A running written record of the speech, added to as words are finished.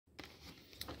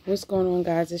What's going on,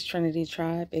 guys? It's Trinity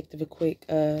Tribe. Back to a quick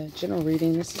general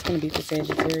reading. This is going to be for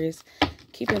Sagittarius.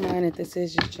 Keep in mind that this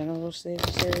is just general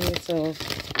Sagittarius, so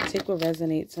take what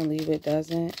resonates and leave what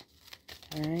doesn't.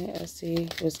 All right, let's see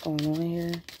what's going on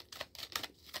here.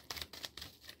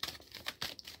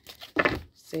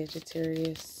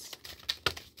 Sagittarius.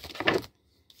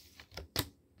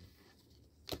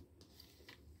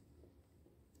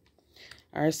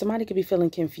 All right, somebody could be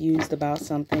feeling confused about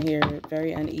something here,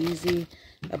 very uneasy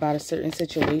about a certain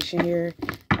situation here.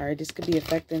 All right, this could be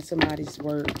affecting somebody's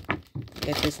work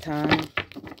at this time,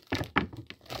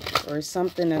 or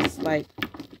something that's like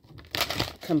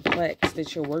complex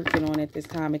that you're working on at this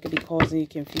time. It could be causing you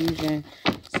confusion.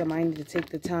 Somebody need to take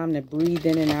the time to breathe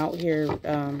in and out here.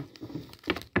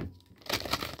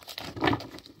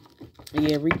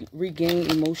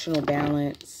 Regain emotional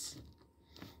balance.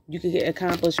 You could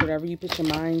accomplish whatever you put your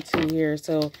mind to here.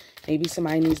 So maybe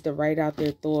somebody needs to write out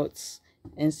their thoughts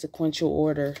in sequential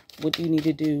order. What do you need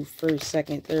to do first,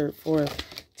 second, third,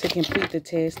 fourth to complete the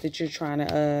task that you're trying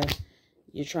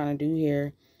to do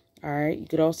here. All right, you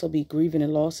could also be grieving the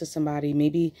loss of somebody.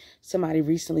 Maybe somebody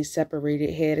recently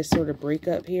separated, had a sort of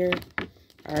breakup here.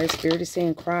 All right, Spirit is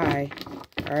saying cry.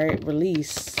 All right,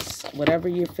 release whatever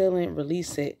you're feeling,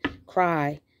 release it.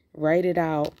 Cry, write it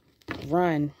out.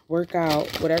 Run, work out,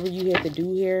 whatever you have to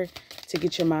do here to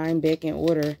get your mind back in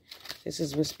order. This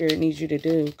is what Spirit needs you to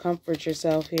do. Comfort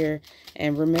yourself here.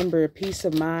 And remember, peace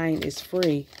of mind is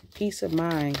free. Peace of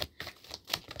mind.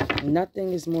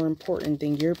 Nothing is more important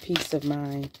than your peace of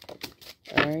mind.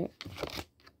 All right?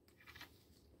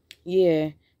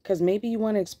 Yeah, because maybe you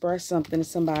want to express something to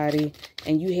somebody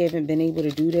and you haven't been able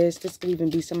to do this. This could even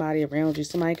be somebody around you.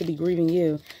 Somebody could be grieving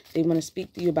you. They want to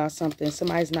speak to you about something.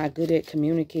 Somebody's not good at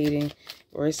communicating,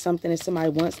 or it's something that somebody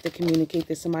wants to communicate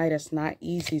to somebody that's not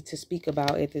easy to speak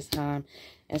about at this time.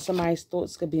 And somebody's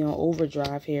thoughts could be on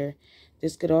overdrive here.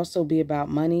 This could also be about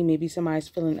money. Maybe somebody's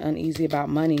feeling uneasy about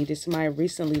money. Did somebody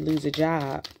recently lose a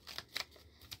job?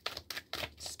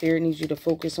 Spirit needs you to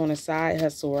focus on a side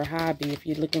hustle or hobby if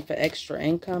you're looking for extra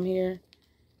income here.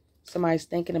 Somebody's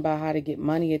thinking about how to get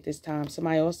money at this time.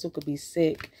 Somebody also could be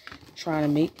sick, trying to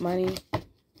make money.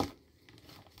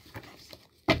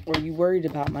 Or you worried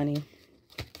about money.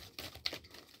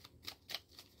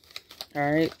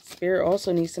 All right. Spirit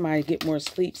also needs somebody to get more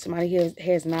sleep. Somebody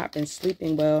has not been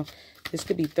sleeping well. This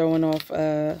could be throwing off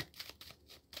your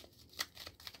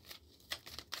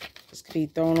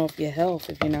health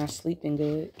if you're not sleeping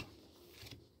good.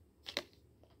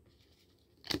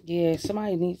 Yeah,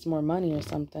 somebody needs more money or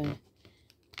something.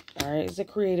 All right, it's a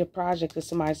creative project that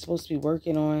somebody's supposed to be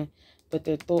working on, but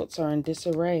their thoughts are in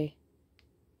disarray.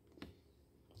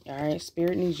 All right,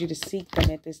 Spirit needs you to seek them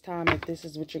at this time if this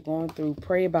is what you're going through.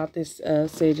 Pray about this,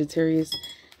 Sagittarius,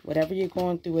 whatever you're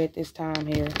going through at this time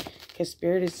here, because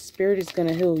Spirit is going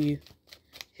to heal you.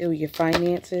 Heal your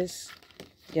finances.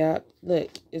 Yep, look,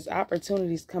 there's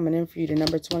opportunities coming in for you. The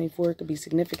number 24 could be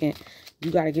significant.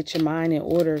 You got to get your mind in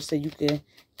order so you can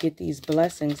get these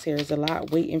blessings here. There's a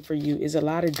lot waiting for you. There's a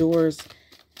lot of doors.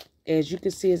 As you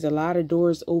can see, there's a lot of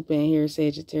doors open here,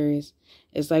 Sagittarius.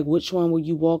 It's like, which one will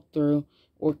you walk through?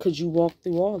 Or could you walk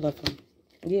through all of them?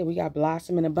 Yeah, we got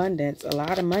blossom in abundance. A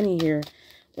lot of money here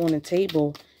on the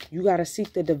table. You got to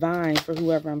seek the divine for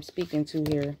whoever I'm speaking to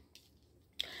here.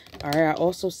 All right, I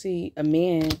also see a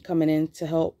man coming in to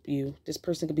help you. This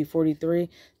person could be 43.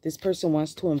 This person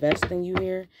wants to invest in you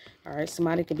here. All right,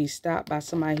 somebody could be stopped by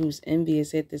somebody who's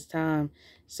envious at this time.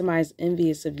 Somebody's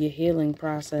envious of your healing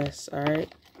process, all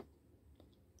right?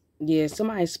 Yeah,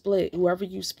 somebody split. Whoever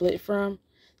you split from,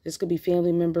 this could be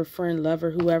family member, friend,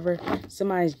 lover, whoever.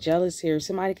 Somebody's jealous here.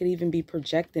 Somebody could even be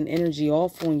projecting energy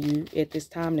off on you at this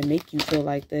time to make you feel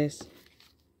like this.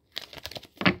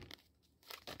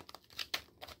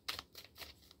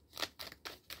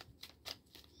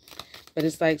 But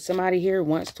it's like somebody here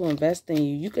wants to invest in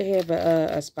you. You could have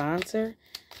a sponsor.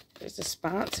 There's a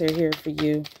sponsor here for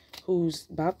you who's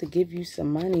about to give you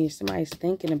some money. Somebody's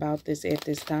thinking about this at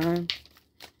this time.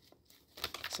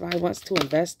 Somebody wants to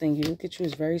invest in you. Look at you,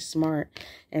 is very smart.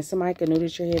 And somebody could know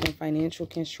that you're having financial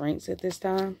constraints at this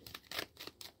time.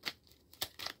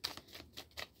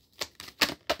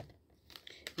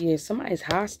 Yeah, somebody's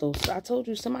hostile. So I told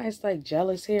you, somebody's like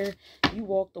jealous here. You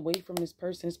walked away from this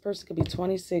person. This person could be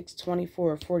 26,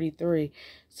 24, or 43.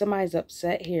 Somebody's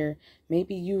upset here.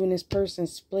 Maybe you and this person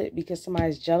split because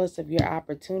somebody's jealous of your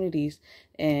opportunities.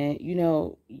 And, you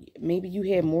know, maybe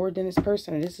you had more than this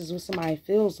person. Or this is what somebody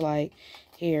feels like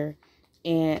here.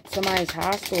 And somebody's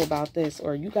hostile about this.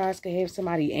 Or you guys could have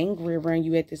somebody angry around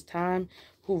you at this time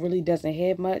who really doesn't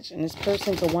have much. And this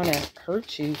person could want to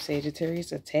hurt you,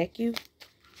 Sagittarius, attack you.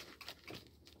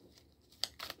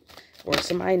 Or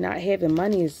somebody not having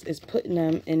money is putting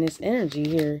them in this energy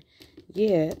here.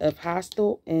 Yeah, of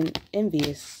hostile and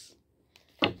envious.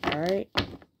 All right.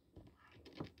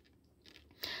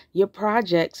 Your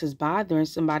projects is bothering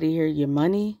somebody here. Your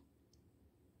money.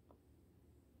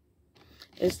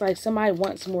 It's like somebody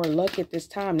wants more luck at this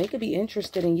time. They could be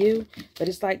interested in you, but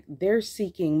it's like they're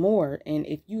seeking more. And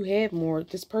if you have more,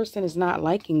 this person is not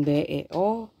liking that at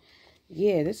all.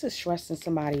 Yeah, this is stressing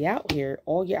somebody out here.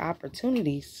 All your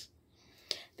opportunities.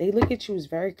 They look at you as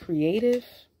very creative.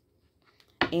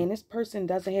 And this person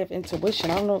doesn't have intuition.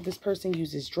 I don't know if this person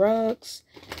uses drugs,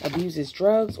 abuses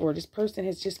drugs, or this person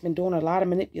has just been doing a lot of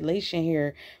manipulation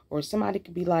here. Or somebody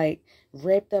could be like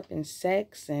wrapped up in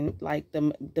sex and like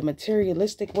the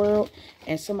materialistic world.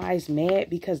 And somebody's mad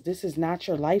because this is not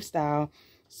your lifestyle.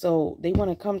 So they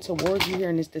want to come towards you here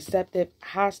in this deceptive,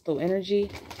 hostile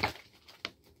energy.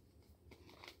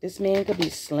 This man could be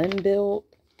slim built.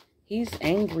 He's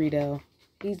angry though.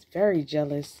 He's very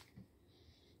jealous.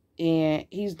 And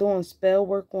he's doing spell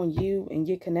work on you and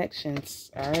your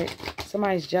connections. All right.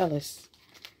 Somebody's jealous.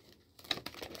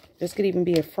 This could even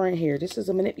be a friend here. This is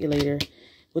a manipulator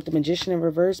with the magician in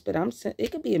reverse. But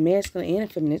it could be a masculine and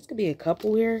a feminine. This could be a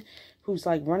couple here who's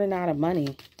like running out of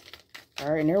money.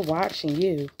 All right. And they're watching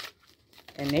you.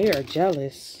 And they are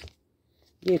jealous.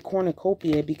 Yeah,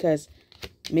 cornucopia. Because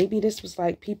maybe this was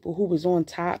like people who was on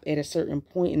top at a certain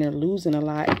point and they're losing a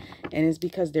lot. And it's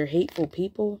because they're hateful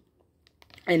people.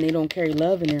 And they don't carry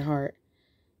love in their heart.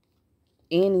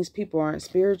 And these people aren't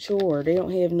spiritual, or they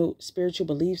don't have no spiritual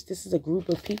beliefs. This is a group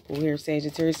of people here,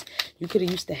 Sagittarius. You could have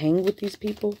used to hang with these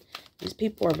people. These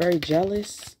people are very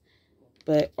jealous.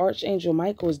 But Archangel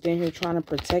Michael is down here trying to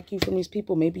protect you from these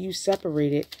people. Maybe you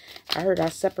separated. I heard I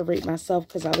separate myself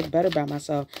because I look better by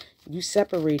myself. You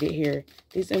separated here.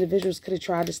 These individuals could have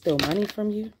tried to steal money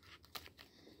from you.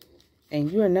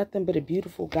 And you are nothing but a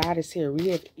beautiful goddess here. We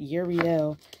have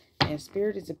Uriel. And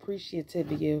spirit is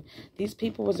appreciative of you. These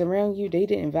people was around you. They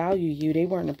didn't value you. They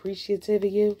weren't appreciative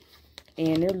of you.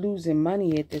 And they're losing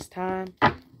money at this time.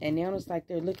 And now it's like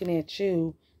they're looking at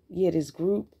you. Yeah, this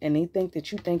group. And they think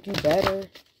that you think you better.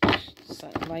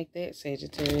 Something like that,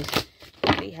 Sagittarius.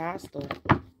 They hostile.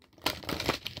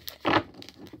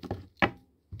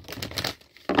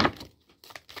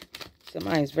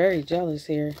 Somebody's very jealous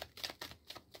here.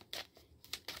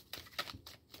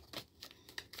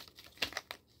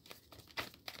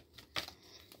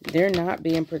 They're not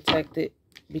being protected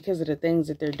because of the things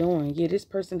that they're doing. Yeah, this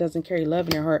person doesn't carry love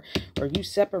in their heart. Or you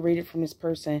separated from this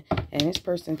person and this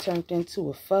person turned into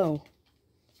a foe.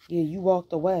 Yeah, you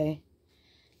walked away.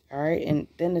 All right. And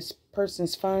then this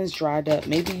person's funds dried up.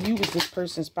 Maybe you was this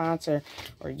person's sponsor.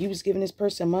 Or you was giving this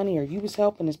person money. Or you was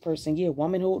helping this person. Yeah,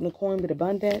 woman holding a coin with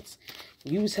abundance.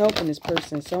 You was helping this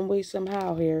person some way,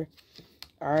 somehow here.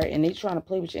 All right, and they trying to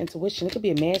play with your intuition. It could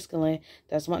be a masculine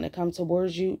that's wanting to come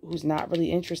towards you who's not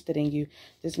really interested in you.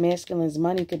 This masculine's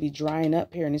money could be drying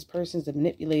up here, and this person's a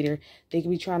manipulator. They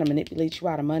could be trying to manipulate you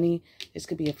out of money. This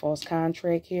could be a false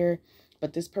contract here.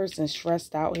 But this person's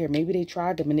stressed out here. Maybe they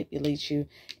tried to manipulate you,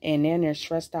 and then they're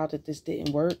stressed out that this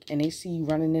didn't work, and they see you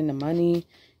running into money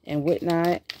and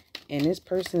whatnot. And this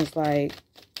person is like,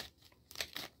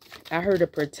 I heard a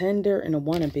pretender and a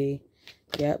wannabe.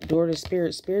 Yep, door to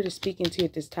spirit. Spirit is speaking to you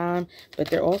at this time, but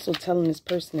they're also telling this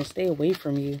person to stay away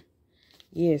from you.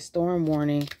 Yeah, storm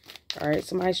warning. All right,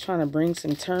 somebody's trying to bring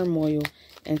some turmoil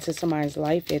into somebody's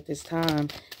life at this time,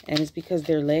 and it's because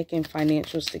they're lacking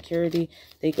financial security.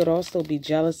 They could also be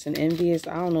jealous and envious.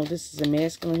 I don't know. This is a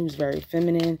masculine who's very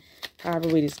feminine. However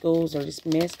way this goes, or this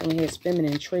masculine has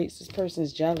feminine traits. This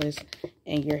person's jealous,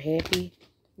 and you're happy.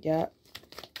 Yep.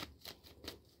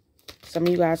 Some of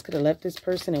you guys could have left this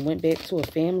person and went back to a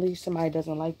family. Somebody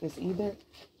doesn't like this either.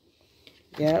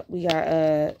 Yep, we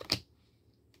got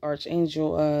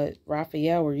Archangel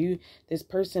Raphael, where this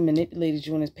person manipulated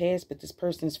you in his past, but this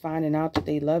person's finding out that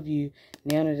they love you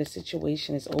now that the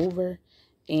situation is over.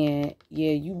 And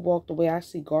yeah, you walked away. I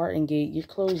see Garden Gate. You're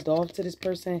closed off to this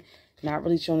person, not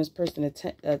really showing this person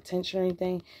attention or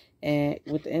anything. And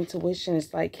with the intuition,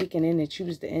 it's like kicking in that you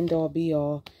was the end all be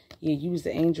all. Yeah, you was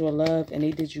the angel of love and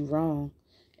they did you wrong.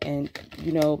 And,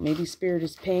 you know, maybe spirit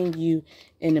is paying you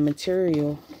in the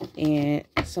material and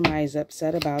somebody's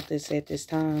upset about this at this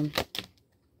time.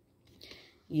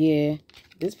 Yeah,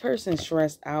 this person's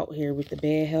stressed out here with the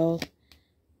bad health.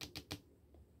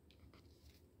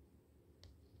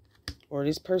 Or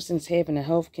this person's having a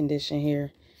health condition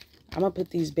here. I'm going to put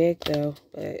these back though,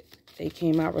 but they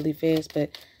came out really fast.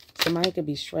 But somebody could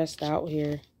be stressed out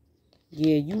here.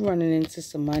 Yeah, you running into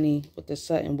some money with the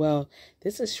sudden wealth.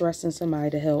 This is stressing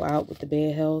somebody the hell out with the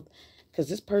bad health. Because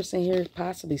this person here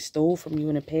possibly stole from you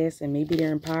in the past, and maybe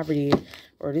they're in poverty,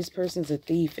 or this person's a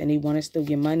thief and they want to steal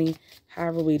your money.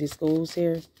 However way this goes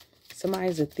here,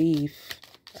 somebody's a thief.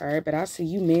 All right, but I see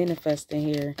you manifesting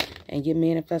here, and your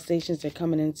manifestations are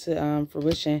coming into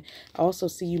fruition. I also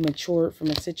see you matured from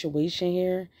a situation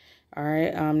here. All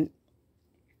right,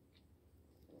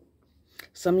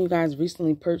 some of you guys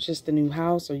recently purchased a new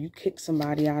house, or you kicked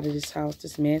somebody out of this house,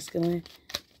 this masculine.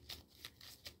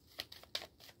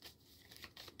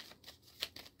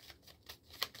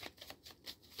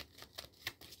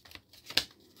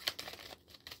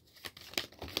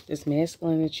 This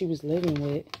masculine that you was living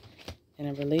with in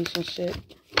a relationship.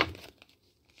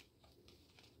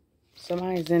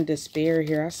 Somebody's in despair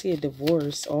here. I see a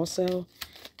divorce also.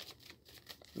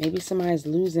 Maybe somebody's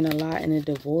losing a lot in a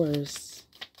divorce.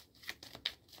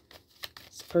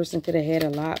 This person could have had a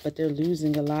lot, but they're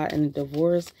losing a lot in a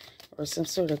divorce or some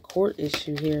sort of court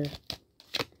issue here.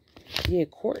 Yeah,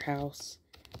 courthouse.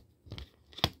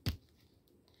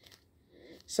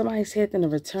 Somebody's having to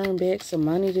return back some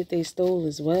money that they stole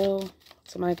as well.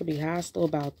 Somebody could be hostile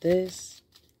about this.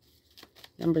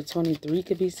 Number 23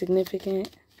 could be significant.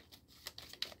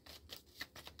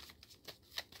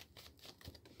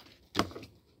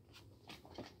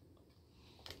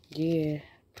 Yeah,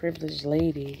 privileged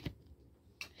lady.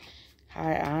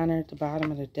 High honor at the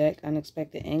bottom of the deck.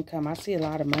 Unexpected income. I see a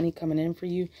lot of money coming in for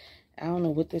you. I don't know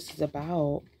what this is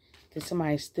about. Did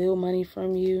somebody steal money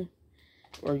from you?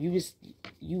 Or you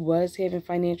was having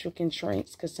financial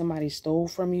constraints because somebody stole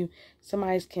from you.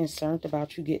 Somebody's concerned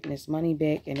about you getting this money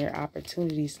back and their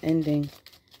opportunities ending.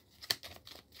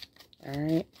 All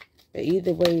right. But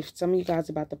either way, some of you guys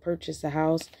are about to purchase a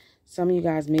house. Some of you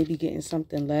guys may be getting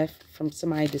something left from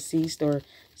somebody deceased, or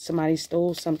somebody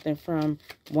stole something from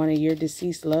one of your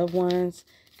deceased loved ones,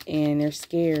 and they're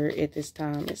scared at this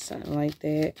time. It's something like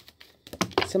that.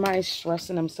 Somebody's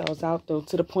stressing themselves out, though,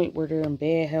 to the point where they're in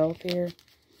bad health here.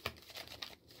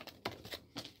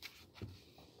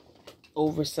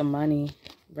 Over some money.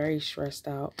 Very stressed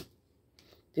out.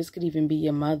 This could even be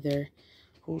your mother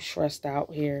who's stressed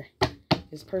out here.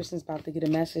 This person's about to get a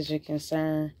message of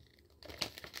concern.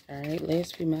 All right,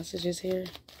 last few messages here.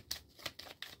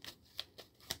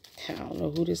 I don't know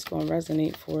who this is going to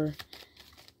resonate for.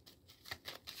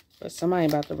 But somebody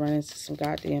about to run into some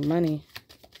goddamn money.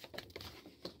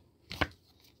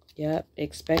 Yep,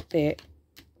 expect that.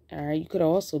 All right, you could have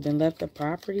also been left a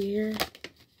property here.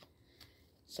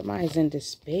 Somebody's in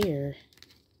despair.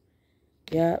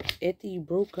 Yep, after you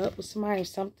broke up with somebody,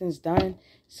 something's done.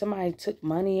 Somebody took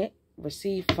money,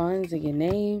 received funds in your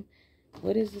name.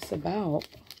 What is this about?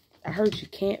 I heard you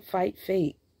can't fight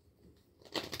fate.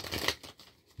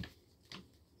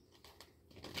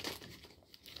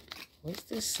 What's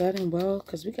this sudden wealth?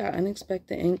 Because we got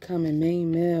unexpected income and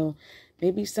main meal.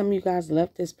 Maybe some of you guys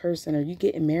left this person, or you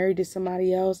getting married to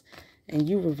somebody else and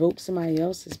you revoked somebody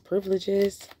else's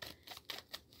privileges.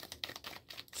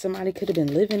 Somebody could have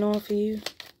been living off of you.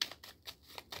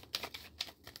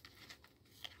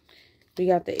 We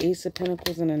got the Ace of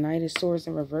Pentacles and the Knight of Swords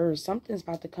in reverse. Something's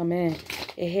about to come in.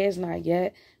 It has not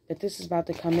yet, but this is about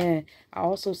to come in. I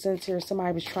also sense here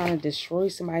somebody was trying to destroy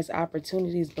somebody's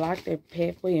opportunities, block their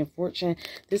pathway and fortune.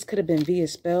 This could have been via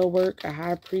spell work, a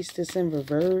High Priestess in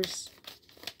reverse.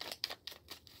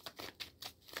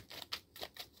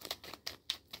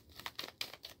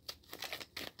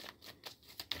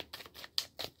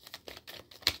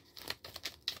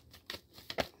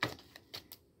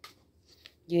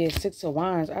 Yeah, Six of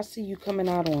Wands. I see you coming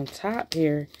out on top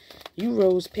here. You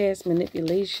rose past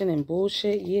manipulation and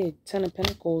bullshit. Yeah, Ten of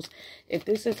Pentacles. If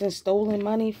this isn't stolen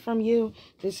money from you,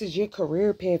 this is your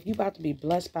career path. You about to be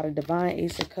blessed by the divine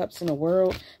Ace of Cups in the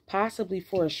world. Possibly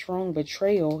for a strong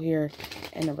betrayal here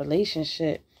in a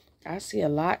relationship. I see a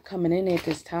lot coming in at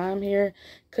this time here.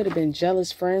 Could have been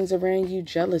jealous friends around you,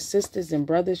 jealous sisters and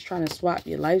brothers trying to swap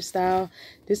your lifestyle.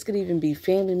 This could even be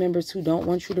family members who don't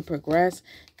want you to progress.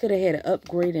 Could have had an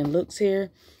upgrade in looks here.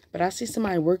 But I see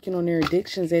somebody working on their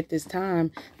addictions at this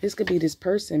time. This could be this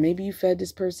person. Maybe you fed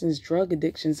this person's drug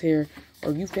addictions here.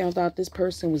 Or you found out this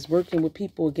person was working with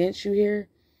people against you here.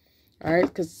 All right,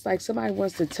 because it's like somebody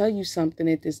wants to tell you something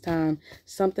at this time.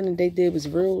 Something that they did was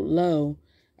real low.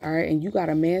 All right, and you got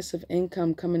a massive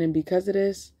income coming in because of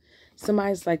this.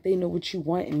 Somebody's like, they know what you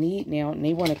want and need now, and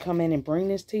they want to come in and bring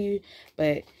this to you,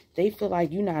 but they feel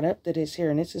like you're not up to this here,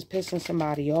 and this is pissing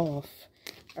somebody off.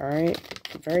 All right,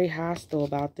 very hostile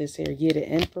about this here. Yeah, the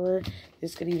Emperor.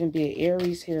 This could even be an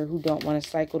Aries here who don't want a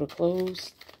cycle to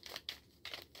close.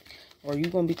 Or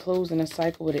you're going to be closing a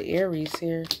cycle with an Aries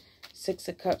here. Six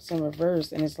of Cups in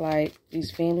reverse, and it's like these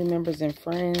family members and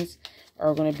friends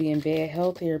are going to be in bad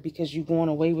health here because you're going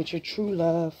away with your true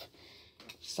love.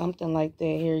 Something like that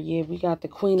here. Yeah, we got the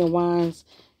Queen of Wands,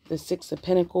 the Six of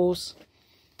Pentacles,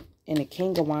 and the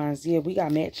King of Wands. Yeah, we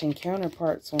got matching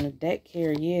counterparts on the deck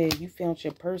here. Yeah, you found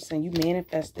your person. You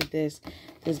manifested this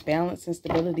balance and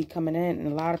stability coming in. And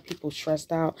a lot of people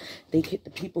stressed out. They get the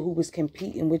people who was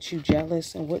competing with you,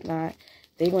 jealous and whatnot.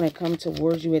 They want to come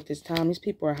towards you at this time. These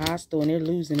people are hostile and they're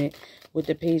losing it with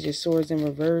the Page of Swords in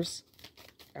reverse.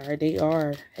 All right, they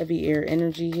are. Heavy air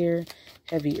energy here.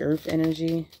 Heavy earth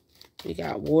energy. We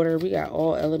got water. We got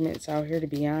all elements out here, to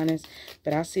be honest.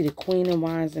 But I see the Queen of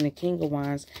Wands and the King of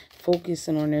Wands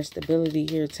focusing on their stability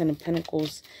here. Ten of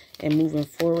Pentacles and moving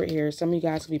forward here. Some of you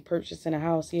guys will be purchasing a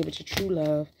house here with your true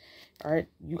love. All right,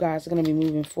 you guys are going to be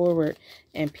moving forward.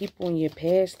 And people in your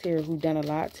past here who done a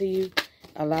lot to you,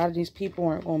 a lot of these people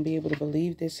aren't going to be able to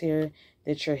believe this here,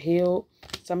 that you're healed.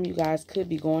 Some of you guys could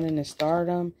be going into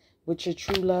stardom with your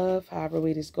true love, however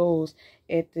way this goes.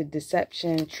 At the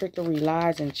deception, trickery,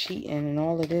 lies, and cheating, and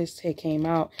all of this had came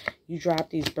out, you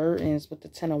dropped these burdens with the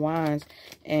Ten of Wands,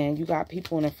 and you got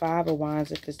people in the Five of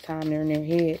Wands at this time. They're in their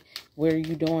head. What are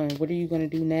you doing? What are you going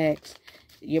to do next?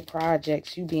 Your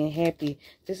projects, you being happy.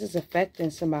 This is affecting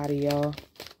somebody, y'all.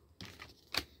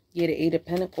 Yeah, the Eight of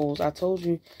Pentacles. I told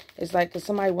you, it's like if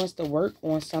somebody wants to work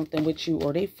on something with you,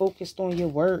 or they focused on your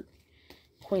work.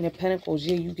 Queen of Pentacles,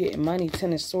 yeah, you getting money.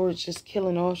 Ten of Swords, just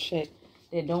killing all shit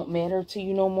that don't matter to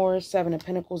you no more. Seven of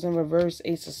Pentacles in reverse,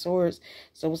 Ace of Swords.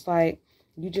 So it's like,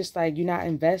 you just like, you're not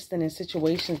investing in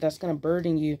situations that's going to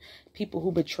burden you. People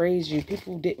who betrays you,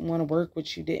 people who didn't want to work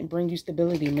with you, didn't bring you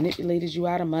stability, manipulated you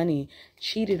out of money,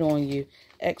 cheated on you,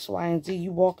 X, Y, and Z.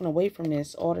 You walking away from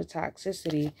this, all the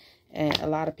toxicity. And a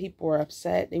lot of people are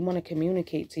upset. They want to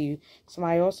communicate to you.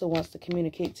 Somebody also wants to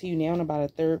communicate to you now about a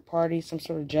third party, some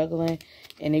sort of juggling.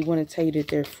 And they want to tell you that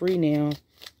they're free now.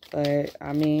 But,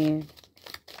 I mean,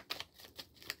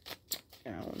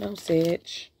 I don't know, Sag.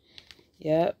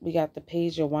 Yep, we got the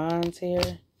Page of Wands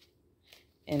here.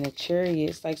 And the Chariot.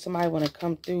 It's like somebody want to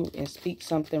come through and speak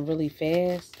something really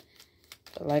fast.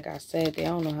 But like I said, they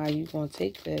don't know how you going to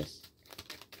take this.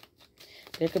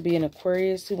 There could be an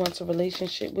Aquarius who wants a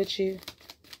relationship with you.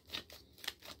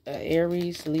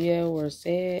 Aries, Leo, or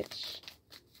Sag.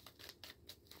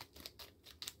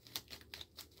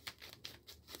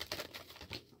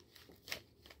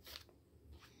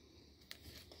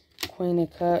 Queen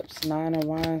of Cups, Nine of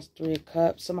Wands, Three of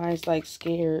Cups. Somebody's like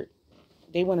scared.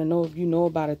 They want to know if you know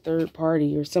about a third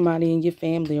party or somebody in your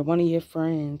family or one of your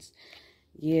friends.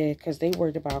 Yeah, because they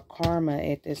worried about karma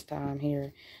at this time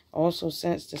here. Also,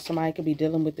 since that somebody could be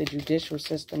dealing with the judicial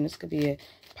system. This could be a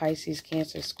Pisces,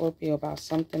 Cancer, Scorpio about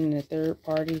something in the third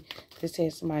party. This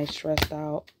has somebody stressed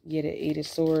out. Yeah, the Eight of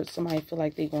Swords. Somebody feel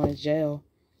like they're going to jail.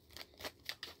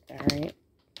 All right.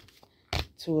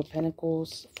 Two of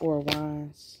Pentacles, Four of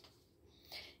Wands.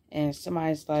 And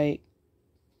somebody's like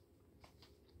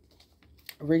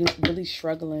really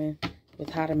struggling with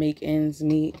how to make ends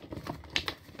meet.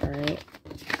 All right.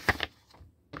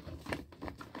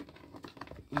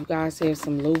 You guys have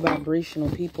some low vibrational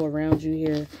people around you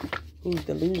here who's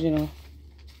delusional.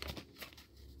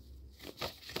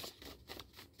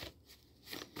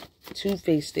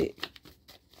 Two-faced it.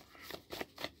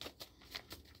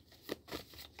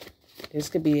 This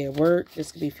could be at work.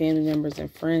 This could be family members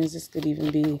and friends. This could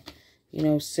even be, you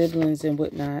know, siblings and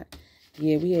whatnot.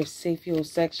 Yeah, we have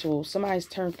sapiosexual. Somebody's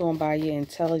turned on by your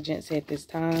intelligence at this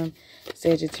time.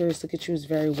 Sagittarius, look at you, is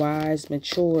very wise,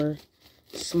 mature,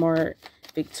 smart,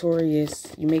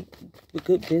 victorious. You make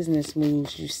good business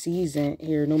moves. You seasoned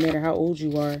here, no matter how old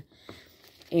you are.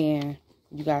 And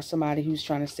you got somebody who's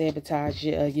trying to sabotage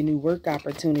your new work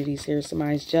opportunities here.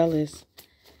 Somebody's jealous.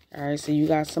 All right, so you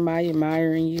got somebody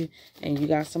admiring you, and you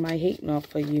got somebody hating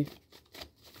off of you.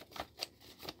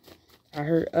 I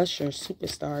heard Usher,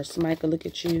 superstar. Somebody could look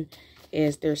at you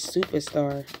as their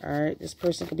superstar. All right, this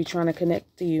person could be trying to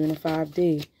connect to you in a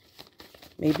 5D.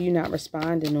 Maybe you're not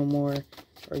responding no more,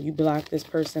 or you block this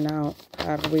person out.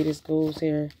 However way this goes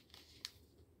here.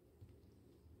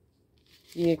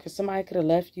 Yeah, because somebody could have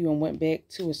left you and went back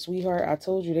to a sweetheart. I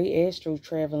told you they astro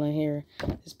traveling here.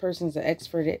 This person's an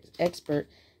expert.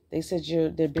 They said you're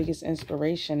their biggest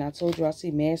inspiration. I told you I see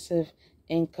massive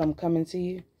income coming to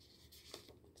you.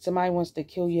 Somebody wants to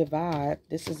kill your vibe.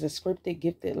 This is a scripted,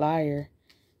 gifted liar.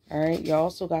 All right. You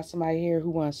also got somebody here who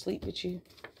wants to sleep with you.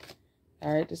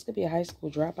 All right. This could be a high school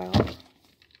dropout.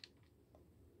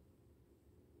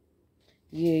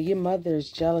 Yeah, your mother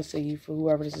is jealous of you, for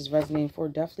whoever this is resonating for.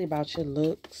 Definitely about your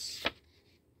looks.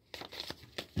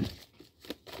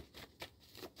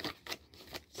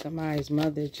 Somebody's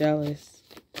mother jealous.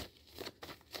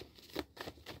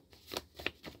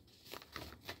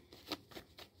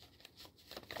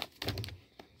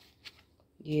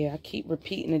 Yeah, I keep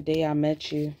repeating the day I met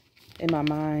you in my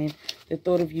mind. The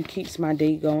thought of you keeps my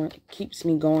day going, keeps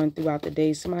me going throughout the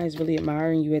day. Somebody's really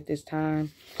admiring you at this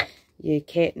time. Yeah,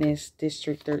 Katniss,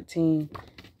 District 13.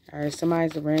 All right,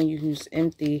 somebody's around you who's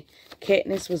empty.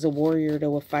 Katniss was a warrior,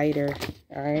 though, a fighter.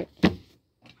 All right.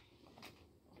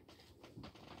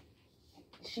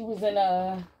 She was in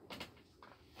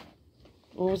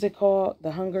what was it called?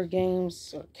 The Hunger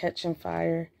Games or Catching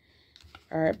Fire.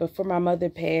 All right, before my mother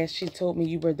passed, she told me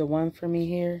you were the one for me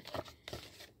here.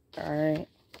 All right.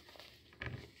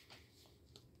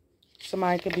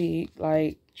 Somebody could be,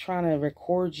 like, trying to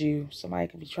record you. Somebody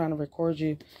could be trying to record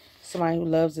you. Somebody who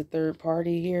loves a third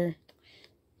party here.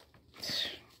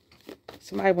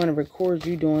 Somebody want to record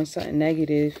you doing something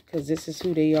negative because this is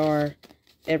who they are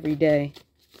every day.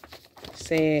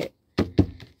 Sad.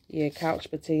 Yeah, couch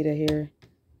potato here.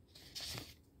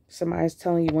 Somebody's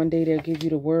telling you one day they'll give you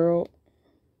the world.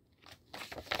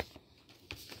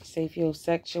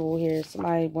 Sapiosexual here.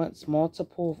 Somebody wants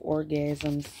multiple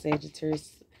orgasms.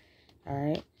 Sagittarius. All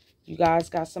right. You guys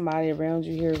got somebody around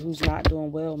you here who's not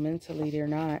doing well mentally. They're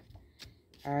not.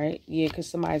 All right. Yeah, because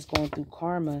somebody's going through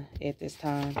karma at this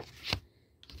time.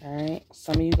 All right.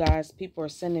 Some of you guys, people are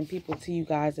sending people to you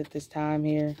guys at this time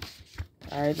here.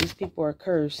 All right. These people are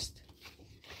cursed.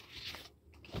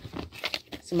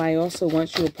 Somebody also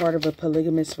wants you a part of a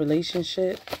polygamous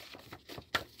relationship.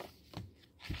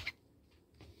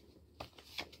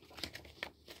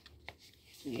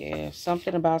 Yeah,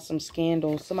 something about some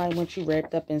scandals. Somebody wants you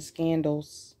wrapped up in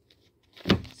scandals.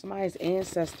 Somebody's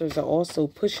ancestors are also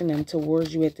pushing them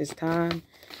towards you at this time.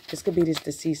 This could be this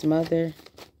deceased mother.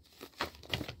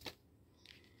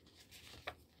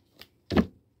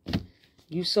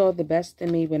 You saw the best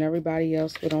in me when everybody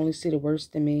else could only see the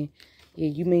worst in me. Yeah,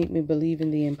 you made me believe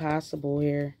in the impossible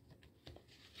here.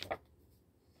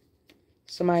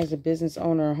 Somebody's a business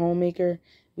owner or homemaker.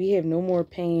 We have no more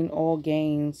pain, all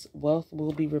gains. Wealth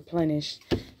will be replenished.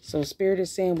 So Spirit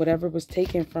is saying whatever was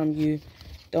taken from you,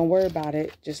 don't worry about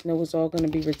it. Just know it's all going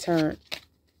to be returned.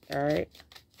 All right.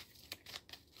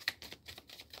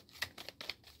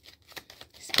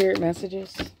 Spirit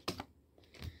messages.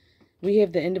 We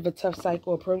have the end of a tough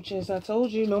cycle approaches. I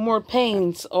told you, no more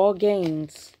pains, all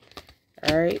gains.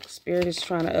 All right. Spirit is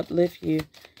trying to uplift you.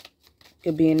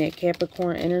 Could be in that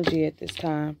Capricorn energy at this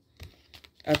time.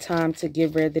 A time to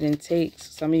give rather than take.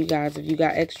 So some of you guys, if you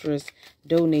got extras,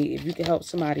 donate. If you can help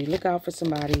somebody, look out for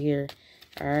somebody here.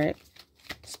 All right.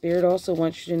 Spirit also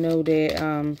wants you to know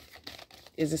that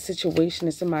is a situation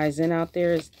that somebody's in out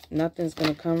there. Nothing's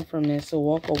going to come from this. So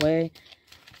walk away.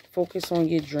 Focus on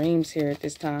your dreams here at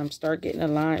this time. Start getting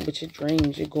aligned with your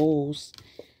dreams, your goals.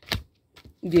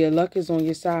 Yeah, luck is on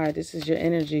your side. This is your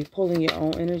energy. Pulling your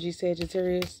own energy,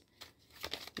 Sagittarius.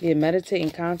 Yeah, meditate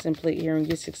and contemplate here on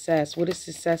your success. What does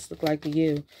success look like to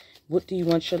you? What do you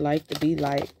want your life to be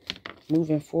like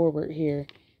moving forward here?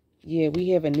 Yeah, we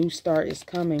have a new start is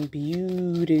coming.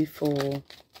 Beautiful.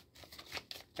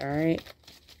 All right.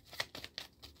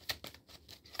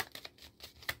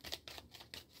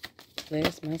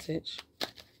 Last message.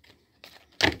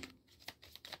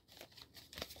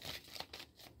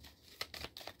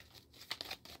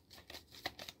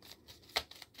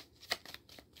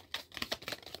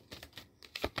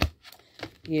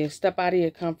 Yeah, step out of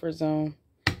your comfort zone.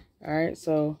 All right,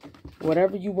 so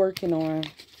whatever you're working on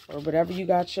or whatever you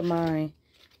got your mind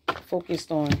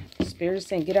focused on, Spirit is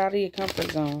saying get out of your comfort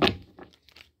zone.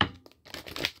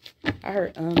 I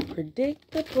heard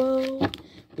unpredictable.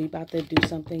 We about to do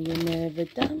something you never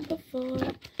done before.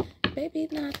 Baby,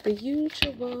 not the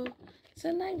usual.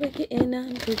 Tonight we're getting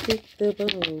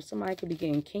unpredictable. Somebody could be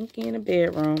getting kinky in the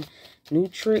bedroom. New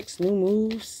tricks, new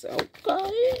moves.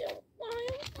 Okay.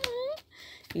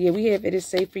 Yeah, we have it is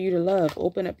safe for you to love.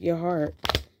 Open up your heart.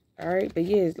 All right. But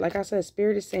yeah, like I said,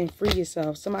 Spirit is saying free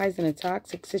yourself. Somebody's in a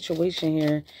toxic situation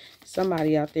here.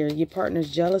 Somebody out there. Your partner's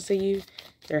jealous of you.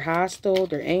 They're hostile.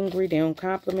 They're angry. They don't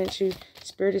compliment you.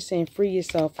 Spirit is saying free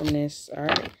yourself from this. All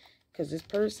right. Because this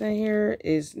person here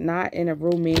is not in a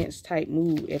romance type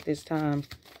mood at this time.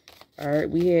 All right.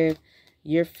 We have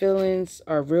your feelings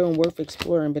are real and worth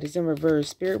exploring, but it's in reverse.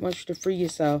 Spirit wants you to free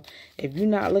yourself. If you're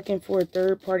not looking for a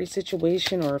third-party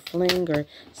situation or a fling or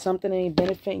something that ain't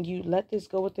benefiting you, let this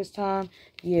go at this time.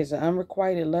 Yeah, it's an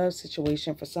unrequited love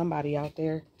situation for somebody out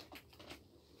there.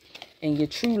 And your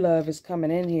true love is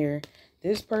coming in here.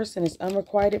 This person is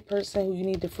unrequited person who you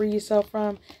need to free yourself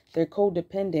from. They're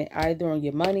codependent either on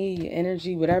your money, your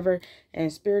energy, whatever.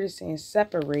 And Spirit is saying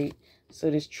separate. So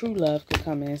this true love could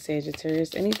come in,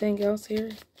 Sagittarius. Anything else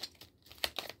here?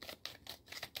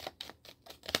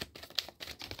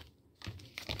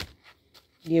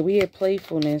 Yeah, we have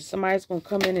playfulness. Somebody's going to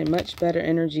come in much better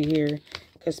energy here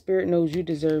because Spirit knows you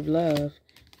deserve love.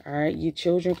 All right, your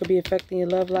children could be affecting your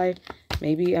love life.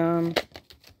 Maybe, yeah,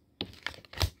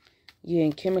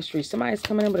 in chemistry. Somebody's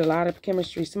coming in with a lot of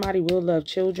chemistry. Somebody will love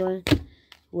children,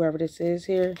 whoever this is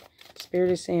here.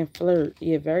 Spirit is saying flirt.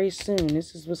 Yeah, very soon.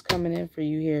 This is what's coming in for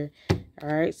you here.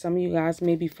 All right, some of you guys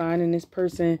may be finding this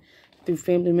person through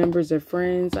family members or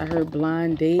friends. I heard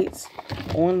blind dates,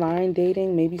 online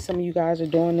dating. Maybe some of you guys are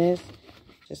doing this.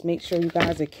 Just make sure you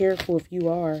guys are careful if you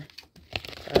are.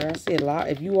 All right, I see a lot.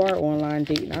 If you are online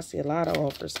dating, I see a lot of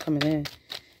offers coming in.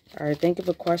 All right, think of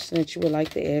a question that you would like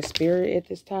to ask Spirit at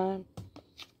this time.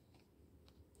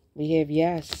 We have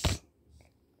yes.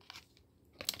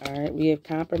 All right, we have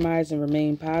compromise and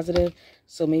remain positive.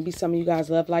 So maybe some of you guys'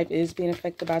 love life is being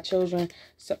affected by children.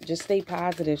 So just stay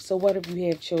positive. So what if you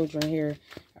have children here?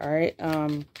 All right,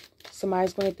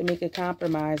 somebody's going to have to make a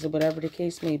compromise or whatever the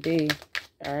case may be.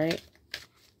 All right,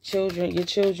 children, your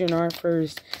children are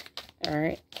first. All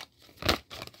right.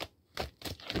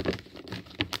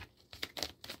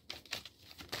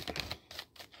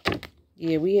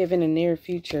 Yeah, we have in the near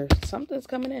future. Something's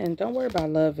coming in. Don't worry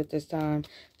about love at this time.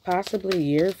 Possibly a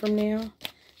year from now.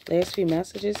 Last few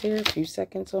messages here. A few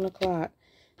seconds on the clock.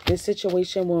 This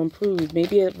situation will improve.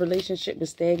 Maybe a relationship was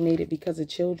stagnated because of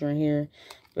children here.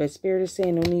 But Spirit is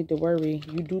saying no need to worry.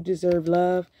 You do deserve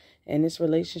love. And this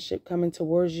relationship coming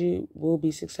towards you will be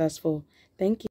successful. Thank you.